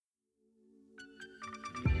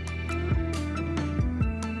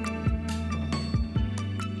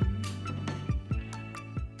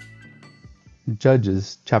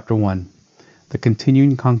Judges chapter 1. The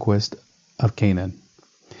continuing conquest of Canaan.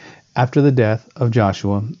 After the death of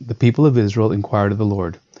Joshua, the people of Israel inquired of the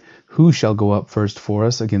Lord, "Who shall go up first for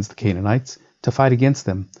us against the Canaanites, to fight against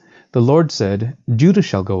them?" The Lord said, "Judah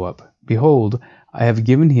shall go up. Behold, I have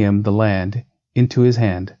given him the land into his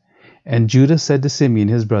hand." And Judah said to Simeon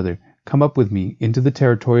his brother, "Come up with me into the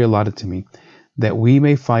territory allotted to me, that we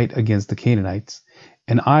may fight against the Canaanites.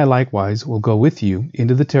 And I likewise will go with you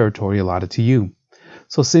into the territory allotted to you."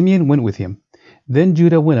 So Simeon went with him. Then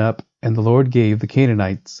Judah went up, and the Lord gave the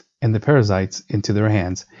Canaanites and the Perizzites into their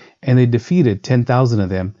hands, and they defeated 10,000 of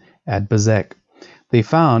them at Bezek. They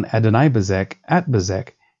found Adonibezek at Bezek,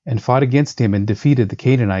 and fought against him and defeated the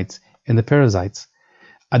Canaanites and the Perizzites.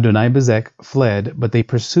 Adonibezek fled, but they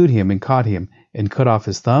pursued him and caught him, and cut off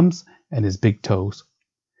his thumbs and his big toes.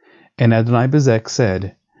 And Adonibezek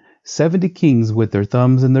said, 70 kings with their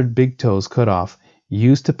thumbs and their big toes cut off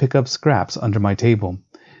used to pick up scraps under my table.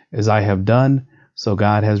 As I have done, so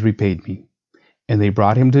God has repaid me. And they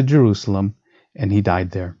brought him to Jerusalem, and he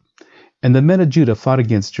died there. And the men of Judah fought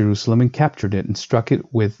against Jerusalem and captured it, and struck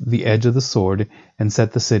it with the edge of the sword, and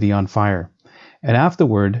set the city on fire. And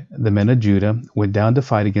afterward the men of Judah went down to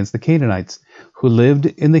fight against the Canaanites, who lived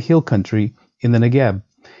in the hill country, in the Negeb,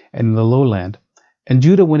 and in the lowland. And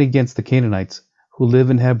Judah went against the Canaanites, who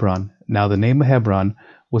live in Hebron. Now the name of Hebron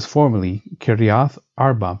was formerly Kiriath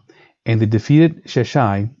Arba, and they defeated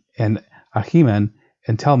Sheshai and Ahiman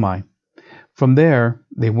and Talmai. From there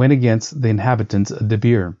they went against the inhabitants of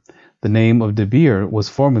Debir. The name of Debir was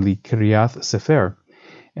formerly Kiriath Sefer.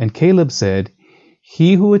 And Caleb said,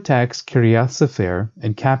 "He who attacks Kiriath Sefer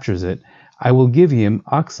and captures it, I will give him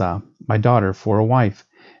Achsah, my daughter, for a wife."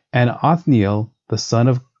 And Othniel, the son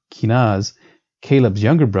of Kenaz, Caleb's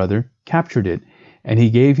younger brother, captured it, and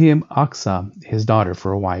he gave him Achsah, his daughter,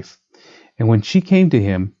 for a wife. And when she came to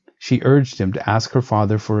him, she urged him to ask her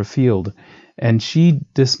father for a field. And she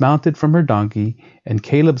dismounted from her donkey, and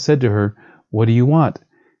Caleb said to her, "What do you want?"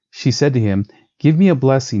 She said to him, "Give me a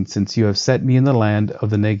blessing, since you have set me in the land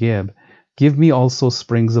of the Negeb. Give me also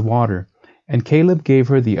springs of water." And Caleb gave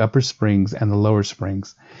her the upper springs and the lower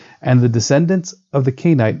springs. And the descendants of the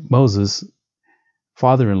Canaanite, Moses'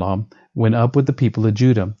 father-in-law, went up with the people of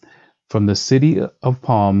Judah from the city of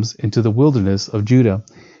palms into the wilderness of Judah,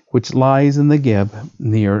 which lies in the Negeb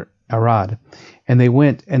near Arad. And they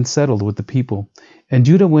went and settled with the people. And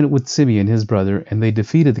Judah went with Simeon his brother, and they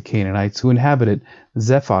defeated the Canaanites who inhabited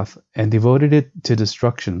Zephath, and devoted it to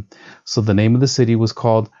destruction. So the name of the city was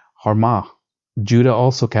called Harmah. Judah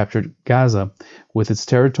also captured Gaza with its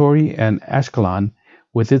territory, and Ashkelon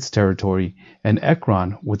with its territory, and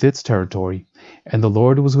Ekron with its territory. And the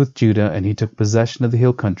Lord was with Judah, and he took possession of the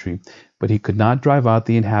hill country, but he could not drive out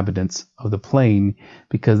the inhabitants of the plain,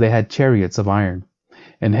 because they had chariots of iron.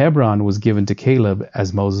 And Hebron was given to Caleb,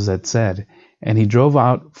 as Moses had said, and he drove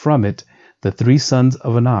out from it the 3 sons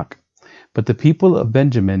of Anak. But the people of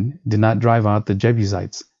Benjamin did not drive out the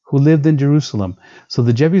Jebusites, who lived in Jerusalem. So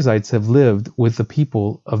the Jebusites have lived with the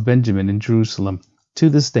people of Benjamin in Jerusalem to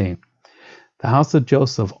this day. The house of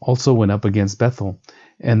Joseph also went up against Bethel,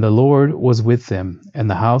 and the Lord was with them, and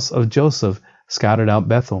the house of Joseph scattered out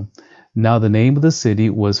Bethel. Now the name of the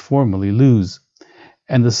city was formerly Luz.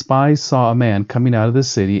 And the spies saw a man coming out of the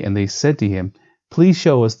city, and they said to him, "Please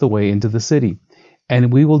show us the way into the city,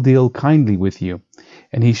 and we will deal kindly with you."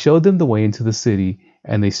 And he showed them the way into the city,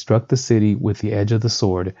 and they struck the city with the edge of the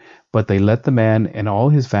sword, but they let the man and all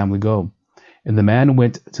his family go. And the man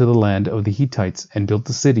went to the land of the Hittites, and built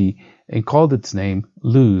the city, and called its name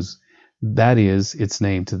Luz. That is its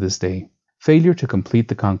name to this day. Failure to complete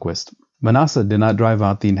the conquest. Manasseh did not drive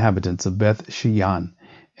out the inhabitants of Beth Shean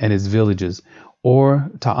and its villages,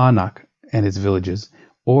 or Taanach and its villages,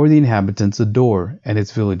 or the inhabitants of Dor and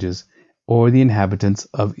its villages, or the inhabitants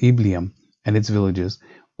of Ibleam and its villages,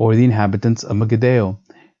 or the inhabitants of Megiddo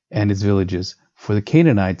and its villages, for the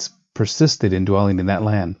Canaanites persisted in dwelling in that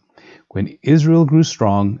land. When Israel grew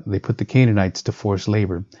strong, they put the Canaanites to forced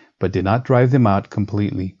labor, but did not drive them out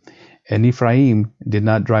completely. And Ephraim did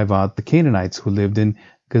not drive out the Canaanites who lived in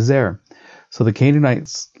Gezer. So the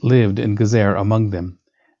Canaanites lived in Gezer among them.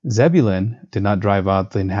 Zebulun did not drive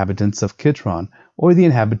out the inhabitants of Kitron, or the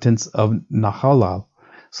inhabitants of Nahalal.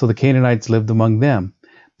 So the Canaanites lived among them,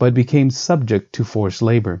 but became subject to forced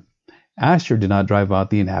labor. Asher did not drive out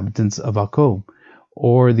the inhabitants of Akko,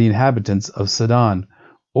 or the inhabitants of Sidon,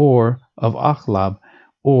 or of Achlab,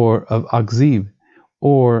 or of Akzib,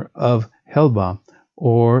 or of Helba,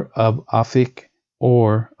 or of Aphik,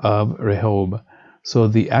 or of Rehob. So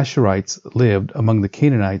the Asherites lived among the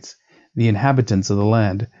Canaanites, the inhabitants of the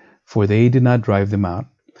land, for they did not drive them out.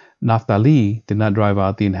 Naphtali did not drive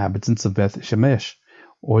out the inhabitants of Beth Shemesh,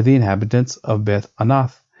 or the inhabitants of Beth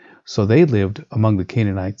Anath, so they lived among the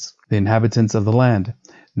Canaanites, the inhabitants of the land.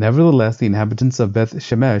 Nevertheless, the inhabitants of Beth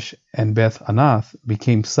Shemesh and Beth Anath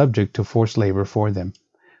became subject to forced labor for them.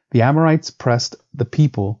 The Amorites pressed the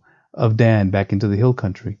people of Dan back into the hill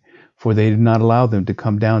country, for they did not allow them to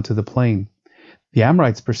come down to the plain. The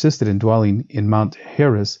Amorites persisted in dwelling in Mount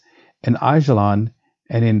Heres and Aijalon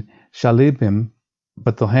and in Shalibim,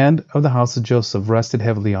 but the hand of the house of Joseph rested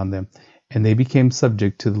heavily on them, and they became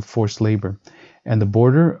subject to the forced labor. And the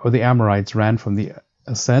border of the Amorites ran from the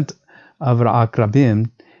ascent of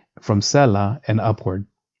Akrabim, from Selah and upward.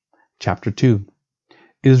 Chapter 2.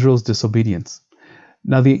 Israel's disobedience.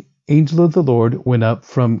 Now the angel of the Lord went up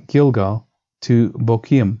from Gilgal to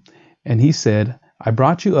Bochim, and he said, I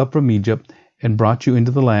brought you up from Egypt, and brought you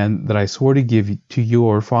into the land that I swore to give to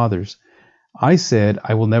your fathers. I said,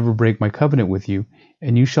 I will never break my covenant with you,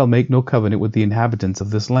 and you shall make no covenant with the inhabitants of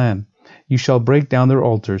this land. You shall break down their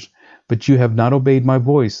altars, but you have not obeyed my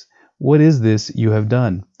voice. What is this you have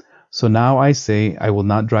done? So now I say, I will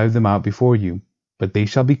not drive them out before you, but they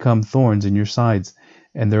shall become thorns in your sides,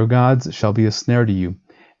 and their gods shall be a snare to you.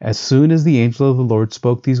 As soon as the angel of the Lord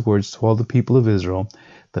spoke these words to all the people of Israel,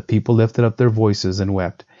 the people lifted up their voices and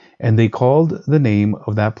wept, and they called the name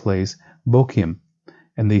of that place Bochim,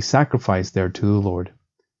 and they sacrificed there to the Lord.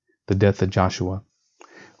 The death of Joshua.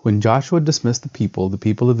 When Joshua dismissed the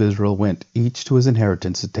people of Israel went each to his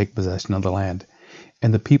inheritance to take possession of the land.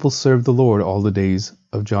 And the people served the Lord all the days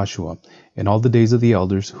of Joshua, and all the days of the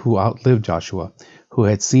elders who outlived Joshua, who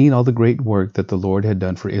had seen all the great work that the Lord had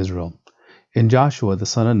done for Israel. And Joshua the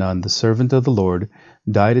son of Nun, the servant of the Lord,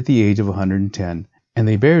 died at the age of 110, and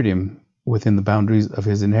they buried him within the boundaries of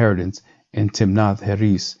his inheritance in Timnath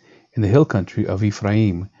Heres, in the hill country of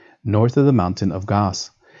Ephraim, north of the mountain of Gas.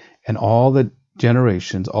 And all the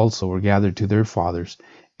generations also were gathered to their fathers,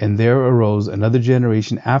 and there arose another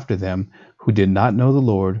generation after them who did not know the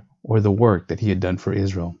Lord or the work that he had done for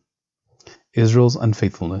Israel. Israel's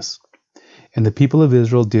unfaithfulness. And the people of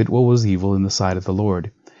Israel did what was evil in the sight of the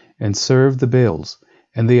Lord, and served the Baals,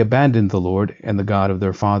 and they abandoned the Lord and the God of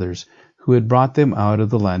their fathers, who had brought them out of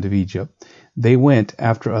the land of Egypt. They went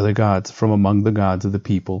after other gods from among the gods of the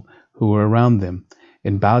people who were around them,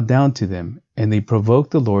 and bowed down to them, and they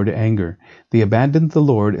provoked the Lord to anger. They abandoned the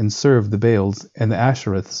Lord and served the Baals and the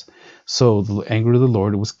Ashereths. So the anger of the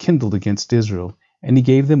Lord was kindled against Israel, and he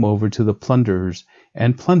gave them over to the plunderers,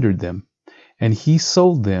 and plundered them. And he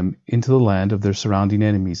sold them into the land of their surrounding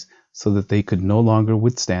enemies, so that they could no longer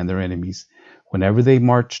withstand their enemies. Whenever they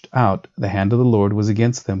marched out, the hand of the Lord was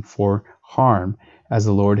against them for harm, as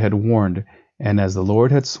the Lord had warned, and as the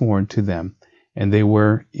Lord had sworn to them, and they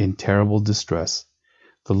were in terrible distress.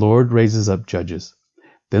 The Lord raises up judges.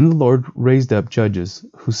 Then the Lord raised up judges,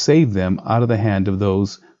 who saved them out of the hand of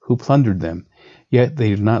those who plundered them. Yet they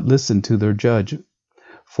did not listen to their judge,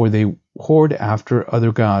 for they whored after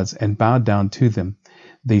other gods and bowed down to them.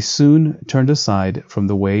 They soon turned aside from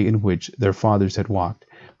the way in which their fathers had walked,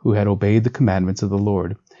 who had obeyed the commandments of the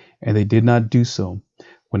Lord, and they did not do so.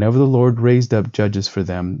 Whenever the Lord raised up judges for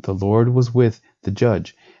them, the Lord was with the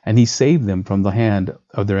judge, and he saved them from the hand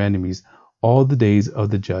of their enemies all the days of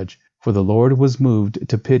the judge. For the Lord was moved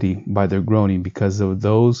to pity by their groaning because of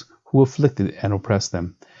those who afflicted and oppressed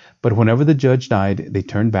them. But whenever the judge died, they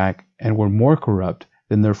turned back and were more corrupt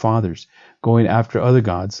than their fathers, going after other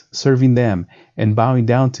gods, serving them, and bowing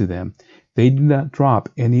down to them. They did not drop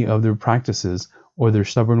any of their practices or their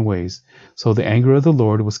stubborn ways. So the anger of the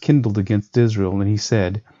Lord was kindled against Israel, and he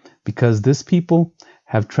said, Because this people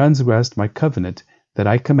have transgressed my covenant that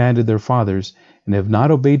I commanded their fathers, and have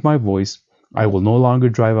not obeyed my voice, I will no longer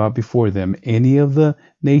drive out before them any of the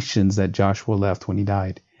nations that Joshua left when he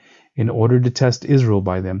died, in order to test Israel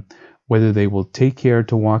by them, whether they will take care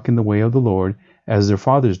to walk in the way of the Lord as their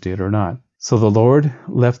fathers did or not. So the Lord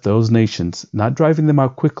left those nations, not driving them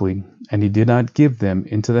out quickly, and he did not give them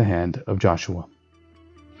into the hand of Joshua.